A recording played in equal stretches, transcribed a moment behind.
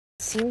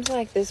Seems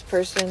like this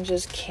person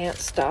just can't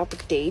stop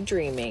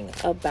daydreaming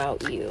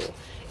about you.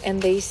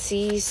 And they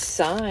see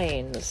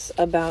signs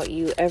about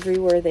you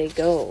everywhere they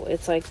go.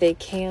 It's like they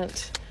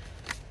can't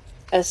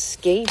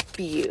escape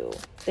you.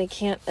 They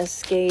can't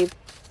escape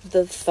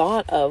the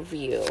thought of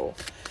you.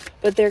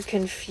 But they're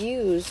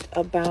confused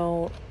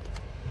about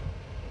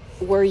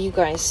where you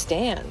guys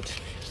stand.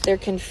 They're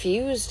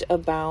confused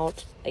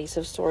about Ace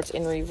of Swords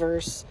in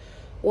reverse,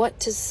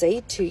 what to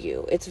say to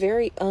you. It's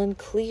very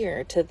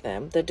unclear to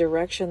them the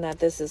direction that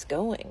this is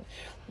going.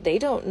 They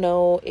don't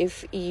know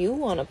if you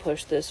want to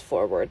push this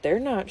forward. They're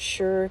not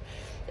sure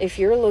if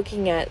you're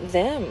looking at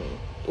them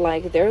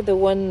like they're the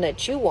one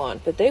that you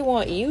want, but they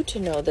want you to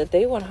know that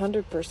they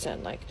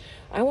 100% like,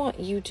 I want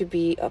you to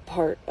be a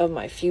part of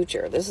my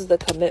future. This is the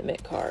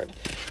commitment card.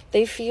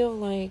 They feel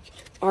like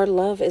our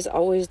love is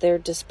always there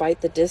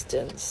despite the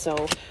distance.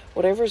 So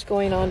whatever's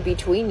going on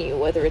between you,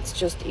 whether it's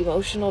just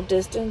emotional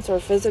distance or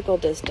physical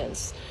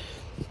distance,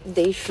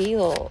 they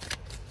feel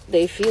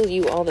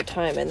you all the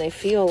time, and they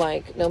feel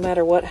like no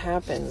matter what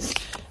happens,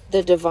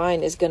 the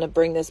divine is going to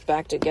bring this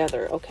back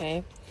together,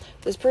 okay?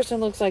 This person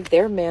looks like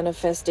they're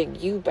manifesting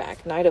you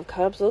back. Knight of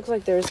Cups, looks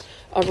like there's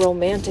a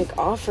romantic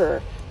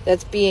offer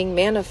that's being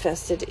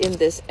manifested in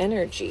this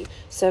energy.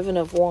 Seven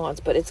of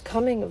Wands, but it's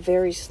coming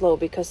very slow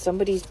because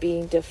somebody's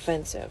being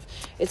defensive.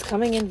 It's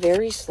coming in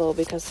very slow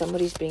because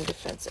somebody's being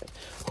defensive.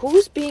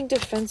 Who's being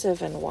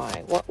defensive and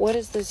why? What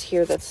is this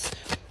here that's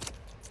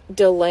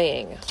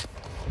delaying?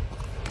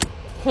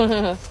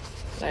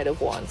 Knight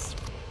of Wands.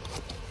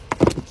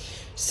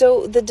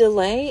 So the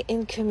delay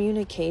in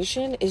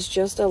communication is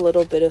just a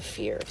little bit of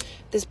fear.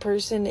 This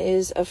person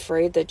is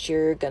afraid that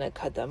you're going to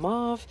cut them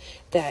off,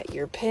 that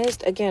you're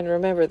pissed. Again,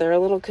 remember, they're a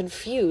little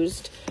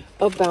confused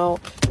about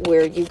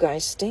where you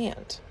guys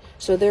stand.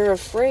 So they're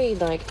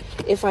afraid, like,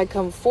 if I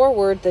come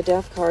forward, the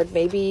Death card,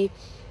 maybe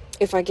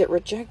if I get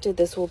rejected,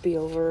 this will be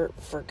over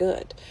for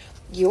good.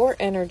 Your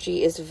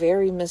energy is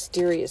very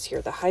mysterious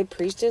here. The High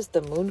Priestess,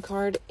 the Moon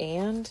card,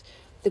 and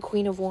the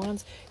Queen of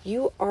Wands,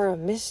 you are a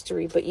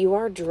mystery, but you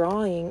are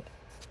drawing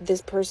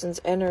this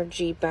person's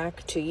energy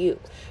back to you.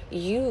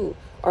 You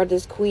are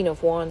this Queen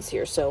of Wands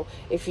here. So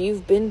if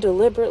you've been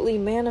deliberately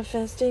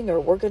manifesting or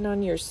working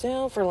on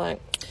yourself, or like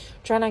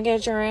trying to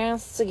get your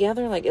ass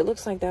together, like it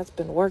looks like that's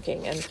been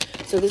working. And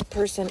so this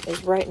person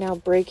is right now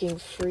breaking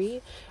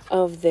free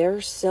of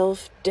their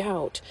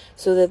self-doubt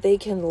so that they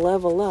can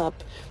level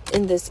up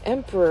in this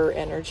Emperor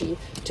energy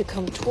to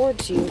come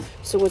towards you.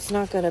 So it's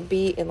not going to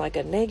be in like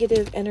a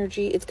negative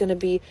energy. It's going to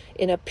be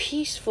in a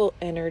peaceful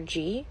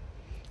energy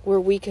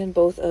where we can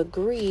both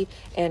agree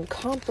and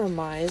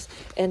compromise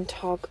and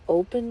talk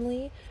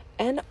openly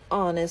and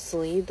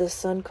honestly, the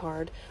Sun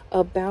card,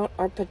 about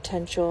our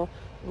potential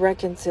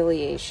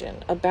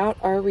reconciliation, about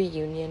our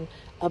reunion,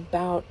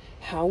 about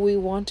how we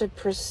want to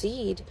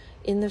proceed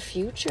in the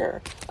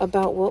future,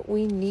 about what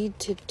we need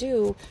to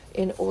do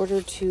in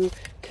order to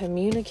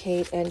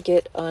communicate and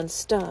get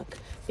unstuck,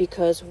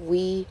 because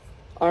we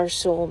are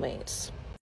soulmates.